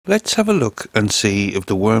Let's have a look and see if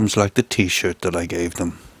the worms like the t-shirt that I gave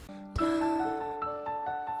them.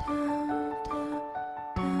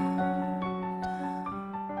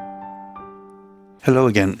 Hello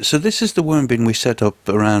again. So this is the worm bin we set up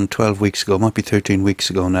around 12 weeks ago, might be 13 weeks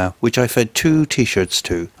ago now, which I fed 2 t-shirts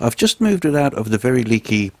to. I've just moved it out of the very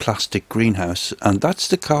leaky plastic greenhouse, and that's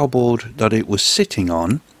the cardboard that it was sitting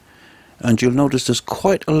on. And you'll notice there's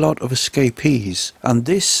quite a lot of escapees, and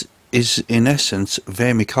this is in essence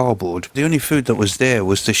vermicardboard. The only food that was there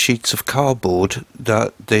was the sheets of cardboard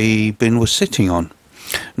that the bin was sitting on.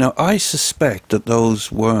 Now I suspect that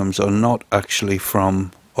those worms are not actually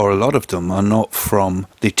from, or a lot of them are not from,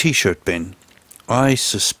 the t-shirt bin. I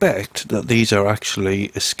suspect that these are actually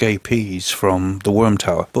escapees from the worm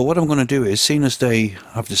tower. But what I'm going to do is, seeing as they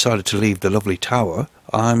have decided to leave the lovely tower,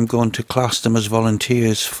 I'm going to class them as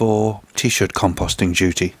volunteers for t-shirt composting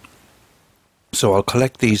duty. So I'll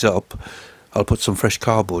collect these up, I'll put some fresh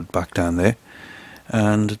cardboard back down there,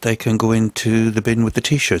 and they can go into the bin with the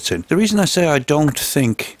t-shirts in. The reason I say I don't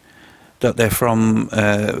think that they're from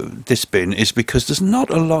this bin is because there's not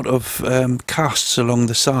a lot of casts along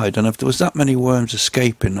the side, and if there was that many worms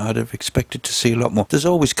escaping, I'd have expected to see a lot more. There's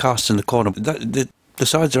always casts in the corner. The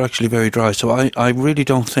sides are actually very dry, so I really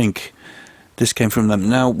don't think this came from them.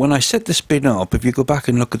 Now, when I set this bin up, if you go back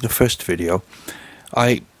and look at the first video,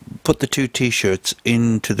 I put the 2 t-shirts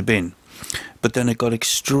into the bin, but then it got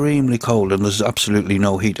extremely cold and there's absolutely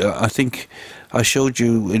no heat. I think I showed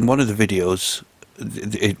you in one of the videos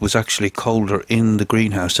it was actually colder in the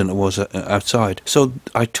greenhouse than it was outside. So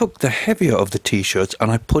I took the heavier of the t-shirts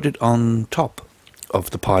and I put it on top of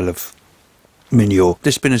the pile of manure.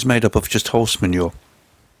 This bin is made up of just horse manure.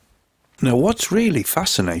 Now what's really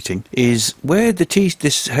fascinating is where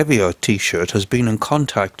this heavier t-shirt has been in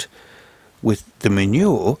contact with the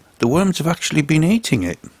manure, the worms have actually been eating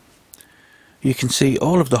it. You can see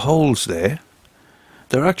all of the holes there.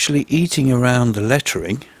 They're actually eating around the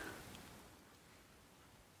lettering.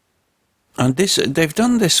 And they've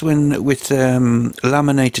done this with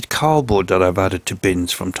laminated cardboard that I've added to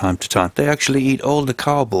bins from time to time. They actually eat all the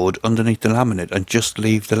cardboard underneath the laminate and just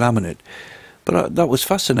leave the laminate. But that was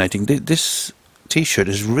fascinating. This t-shirt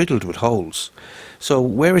is riddled with holes. So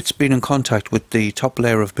where it's been in contact with the top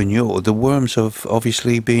layer of manure, the worms have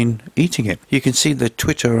obviously been eating it. You can see the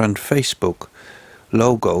Twitter and Facebook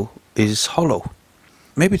logo is hollow.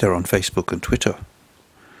 Maybe they're on Facebook and Twitter,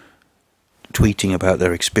 tweeting about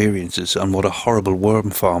their experiences and what a horrible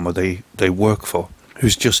worm farmer they work for,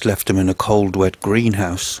 who's just left them in a cold, wet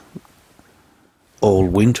greenhouse all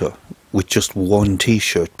winter with just 1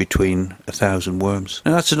 t-shirt between 1,000 worms.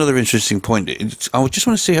 And that's another interesting point. I just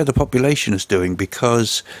want to see how the population is doing,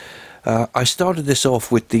 because I started this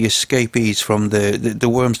off with the escapees from the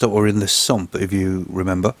worms that were in the sump, if you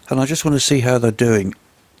remember, and I just want to see how they're doing.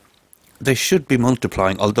 They should be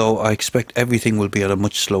multiplying, although I expect everything will be at a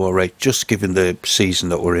much slower rate, just given the season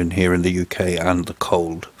that we're in here in the UK and the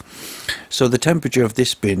cold. So the temperature of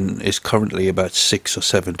this bin is currently about 6 or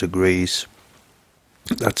 7 degrees.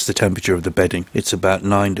 That's the temperature of the bedding. It's about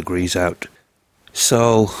 9 degrees out.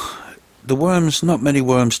 So the worms, not many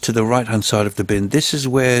worms to the right hand side of the bin. This is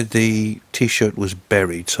where the t-shirt was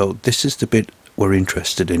buried, so this is the bit we're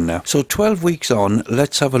interested in now. So 12 weeks on,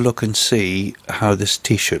 let's have a look and see how this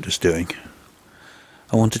t-shirt is doing.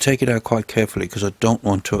 I want to take it out quite carefully because I don't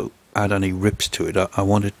want to add any rips to it. I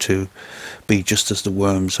want it to be just as the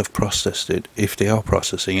worms have processed it, if they are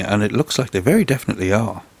processing it, and it looks like they very definitely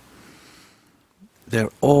are.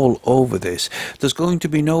 They're all over this. There's going to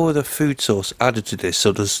be no other food source added to this,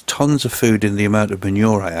 so there's tons of food in the amount of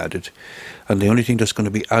manure I added, and the only thing that's going to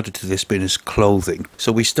be added to this bin is clothing.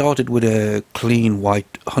 So we started with a clean white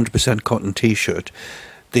 100% cotton t-shirt.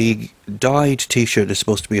 The dyed t-shirt is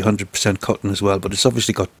supposed to be 100% cotton as well, but it's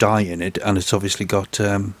obviously got dye in it, and it's obviously got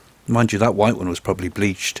mind you, that white one was probably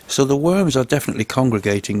bleached. So the worms are definitely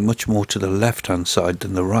congregating much more to the left hand side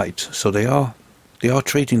than the right, so they are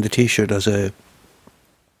treating the t-shirt as a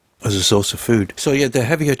source of food. So yeah, the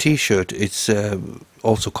heavier t-shirt, it's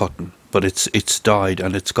also cotton, but it's dyed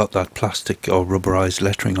and it's got that plastic or rubberized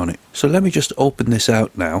lettering on it. So let me just open this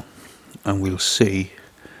out now and we'll see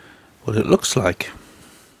what it looks like.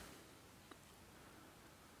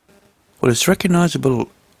 Well, it's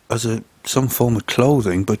recognizable as some form of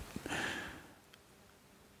clothing, but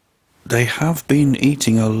they have been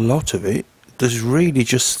eating a lot of it. There's really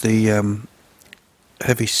just the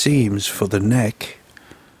heavy seams for the neck.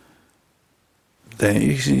 There,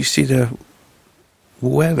 you see the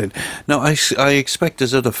welling. Now I expect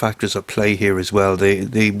there's other factors at play here as well.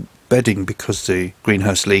 The bedding, because the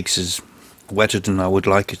greenhouse leaks, is wetter than I would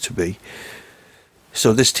like it to be.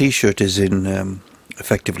 So this t-shirt is in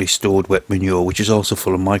effectively stored wet manure, which is also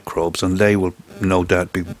full of microbes, and they will no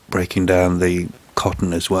doubt be breaking down the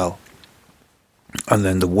cotton as well. And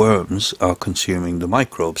then the worms are consuming the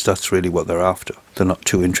microbes. That's really what they're after. They're not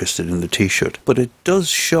too interested in the t-shirt. But it does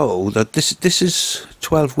show that this is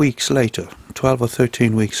 12 weeks later, 12 or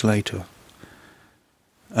 13 weeks later.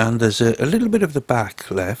 And there's a little bit of the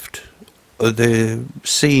back left. The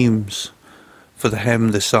seams for the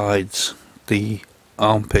hem, the sides, the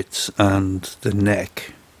armpits and the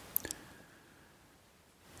neck,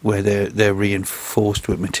 where they're reinforced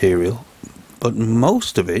with material. But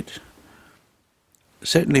most of it,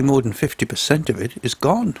 certainly more than 50% of it, is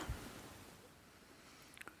gone.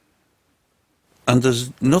 And there's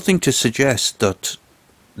nothing to suggest that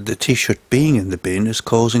the t-shirt being in the bin is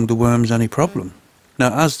causing the worms any problem.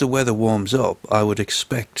 Now, as the weather warms up, I would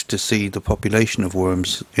expect to see the population of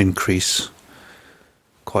worms increase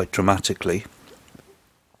quite dramatically.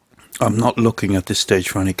 I'm not looking at this stage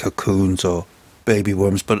for any cocoons or baby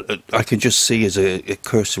worms, but I can just see as a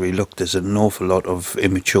cursory look there's an awful lot of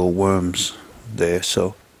immature worms there.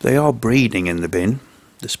 So they are breeding in the bin,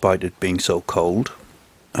 despite it being so cold,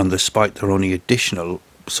 and despite their only additional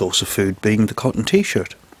source of food being the cotton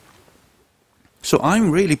t-shirt. So I'm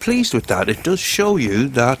really pleased with that. It does show you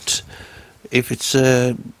that if it's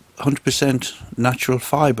 100% natural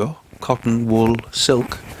fibre, cotton, wool,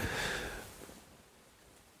 silk,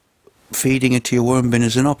 feeding it to your worm bin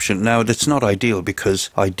is an option. Now, that's not ideal, because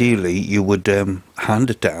ideally you would hand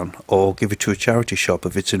it down or give it to a charity shop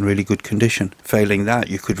if it's in really good condition. Failing that,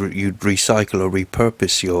 you'd recycle or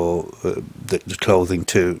repurpose your the clothing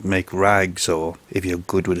to make rags, or if you're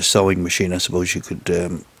good with a sewing machine, I suppose you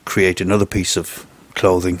could create another piece of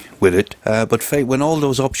clothing with it. But when all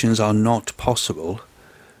those options are not possible,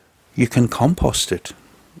 you can compost it,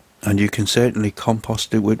 and you can certainly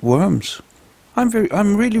compost it with worms. I'm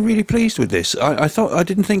really, really pleased with this. I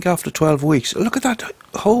didn't think after 12 weeks. Look at that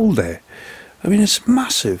hole there. I mean, it's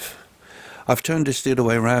massive. I've turned this the other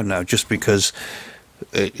way around now, just because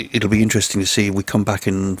it'll be interesting to see if we come back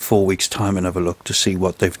in 4 weeks' time and have a look to see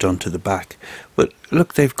what they've done to the back. But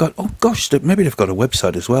look, they've got, oh gosh, maybe they've got a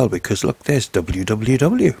website as well, because look, there's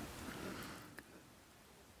www.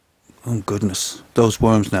 Oh goodness, those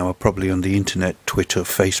worms now are probably on the internet, Twitter,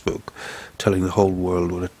 Facebook, telling the whole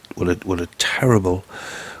world what a terrible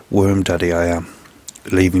worm daddy I am,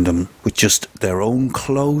 leaving them with just their own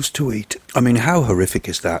clothes to eat. I mean, how horrific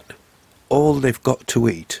is that? All they've got to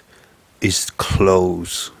eat is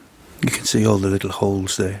clothes. You can see all the little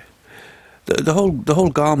holes there. The whole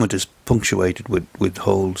garment is punctuated with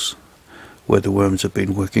holes where the worms have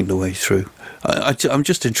been working their way through. I'm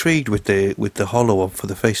just intrigued with the hollow up for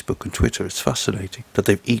the Facebook and Twitter. It's fascinating that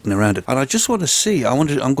they've eaten around it. And I just want to see,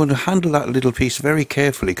 I'm going to handle that little piece very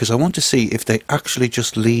carefully, because I want to see if they actually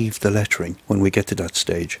just leave the lettering when we get to that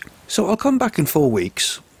stage. So I'll come back in 4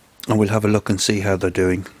 weeks and we'll have a look and see how they're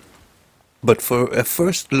doing. But for a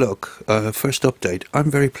first look, first update,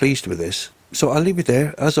 I'm very pleased with this. So I'll leave it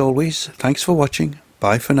there. As always, thanks for watching.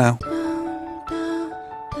 Bye for now.